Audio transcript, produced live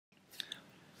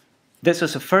This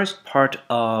is the first part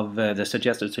of the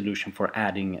suggested solution for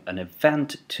adding an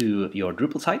event to your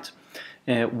Drupal site.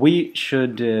 We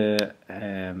should declare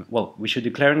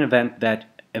an event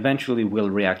that eventually will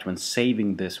react when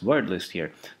saving this word list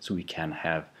here, so we can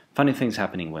have funny things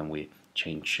happening when we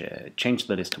change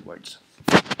the list of words.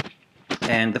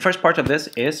 And the first part of this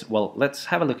is, well, let's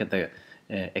have a look at the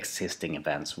existing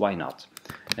events. Why not?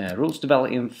 Rules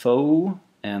devel info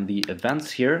and the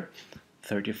events here,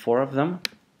 34 of them.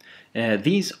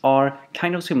 These are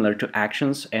kind of similar to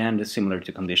actions and similar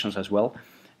to conditions as well.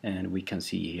 And we can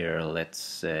see here,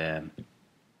 let's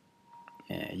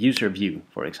user view,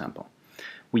 for example.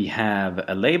 We have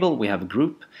a label, we have a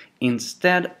group.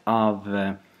 Instead of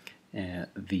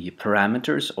the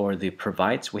parameters or the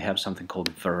provides, we have something called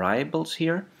variables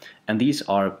here. And these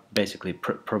are basically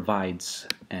provides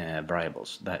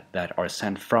variables that are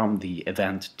sent from the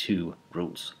event to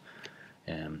rules.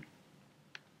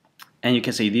 And you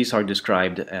can see these are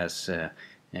described as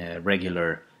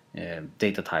regular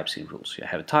data types in rules. You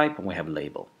have a type and we have a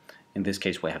label. In this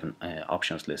case we have an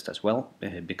options list as well,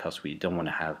 because we don't want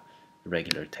to have a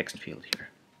regular text field here.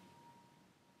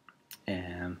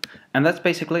 And that's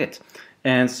basically it.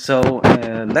 And so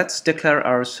let's declare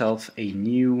ourselves a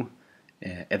new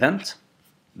event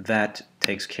that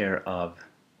takes care of,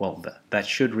 well, that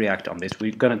should react on this.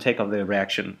 We're going to take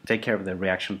care of the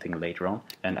reaction thing later on,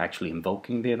 and actually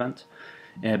invoking the event.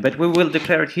 But we will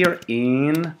declare it here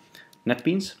in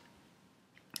NetBeans.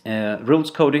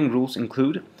 Rules coding, rules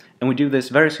include, and we do this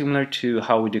very similar to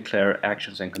how we declare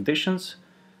actions and conditions.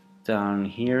 Down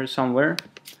here somewhere,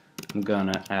 I'm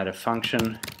gonna add a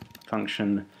function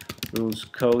rules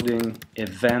coding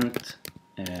event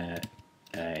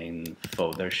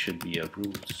info. There should be a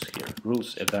rules here,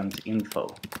 rules event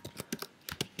info.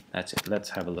 That's it. Let's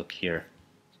have a look here.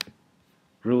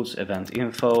 Rules event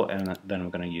info, and then we're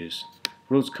gonna use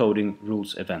rules coding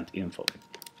rules event info.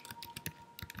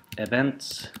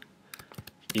 Events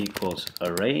equals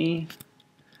array.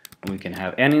 We can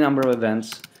have any number of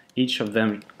events. Each of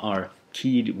them are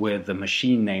keyed with the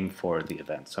machine name for the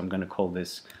event. So I'm going to call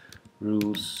this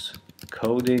rules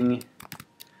coding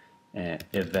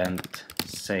event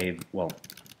save, well,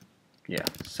 yeah,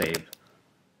 save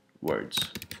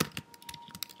words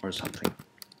or something.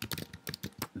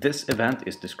 This event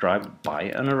is described by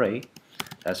an array,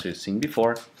 as we've seen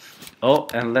before. Oh,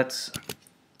 and let's,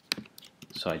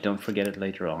 so I don't forget it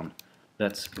later on,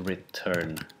 let's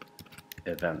return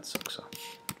events also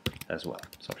as well.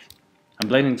 Sorry, I'm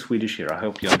blaming Swedish here. I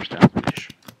hope you understand Swedish.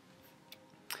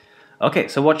 Okay,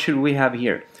 so what should we have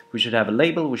here? We should have a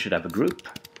label, we should have a group.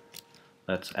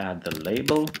 Let's add the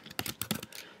label,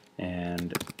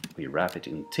 and we wrap it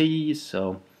in T.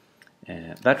 So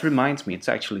that reminds me, it's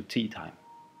actually tea time.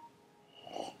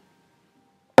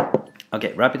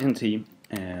 Okay, wrap it in T.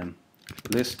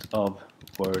 List of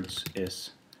words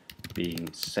is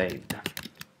being saved.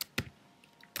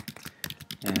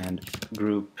 And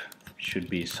group should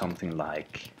be something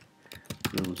like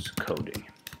rules coding.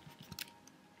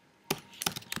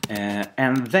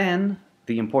 And then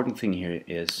the important thing here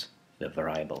is the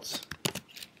variables.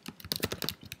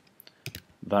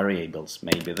 Variables,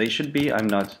 maybe they should be. I'm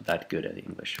not that good at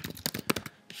English.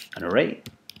 An array,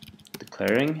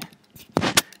 declaring,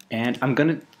 and I'm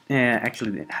going to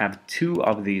actually have two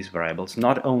of these variables,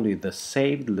 not only the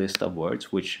saved list of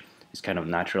words, which is kind of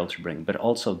natural to bring, but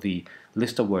also the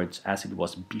list of words as it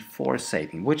was before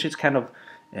saving, which is kind of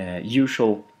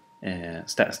usual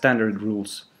standard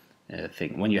rules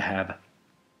thing. When you have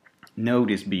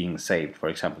node is being saved, for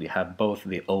example, you have both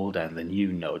the old and the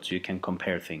new node, so you can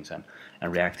compare things and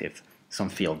react if some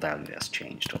field value has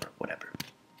changed or whatever.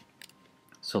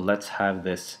 So let's have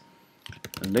this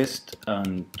list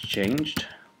unchanged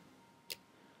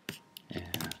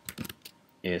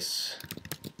is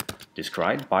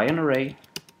described by an array,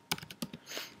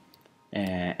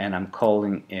 and I'm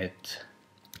calling it,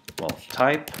 well,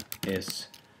 type is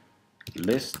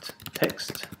list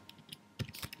text,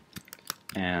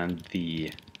 and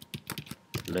the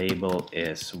label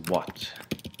is what?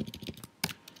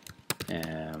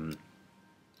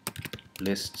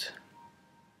 List,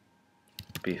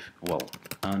 well,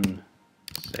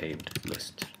 unsaved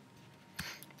list,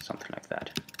 something like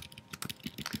that.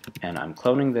 And I'm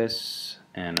cloning this,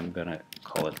 and I'm gonna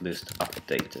call it list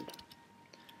updated,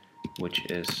 which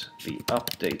is the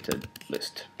updated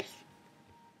list.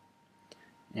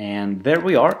 And there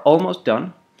we are, almost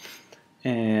done.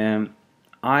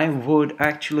 I would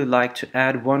actually like to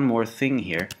add one more thing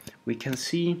here. We can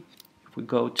see, if we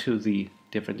go to the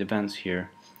different events here,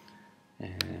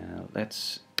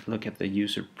 let's look at the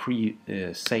user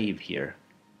pre-save here.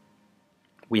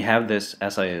 we have this,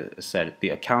 as I said, the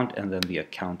account and then the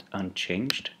account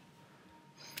unchanged.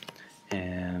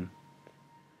 And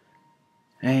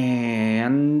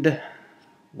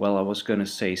well, I was gonna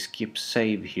say skip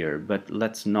save here, but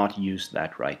let's not use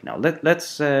that right now. Let's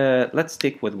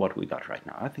stick with what we got right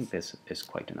now. I think this is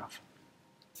quite enough.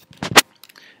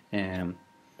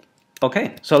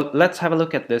 Okay, so let's have a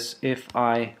look at this. If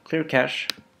I clear cache,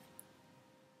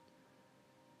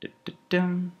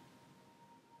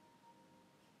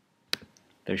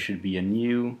 there should be a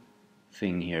new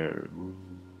thing here.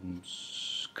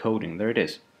 Rooms coding. There it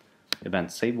is.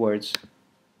 Event save words.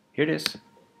 Here it is.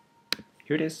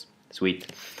 Here it is. Sweet.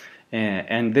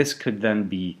 And this could then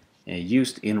be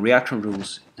used in reaction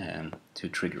rules to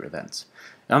trigger events.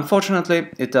 Unfortunately,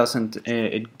 it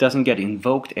doesn't get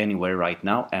invoked anywhere right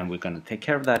now, and we're going to take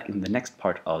care of that in the next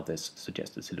part of this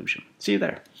suggested solution. See you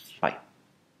there. Bye.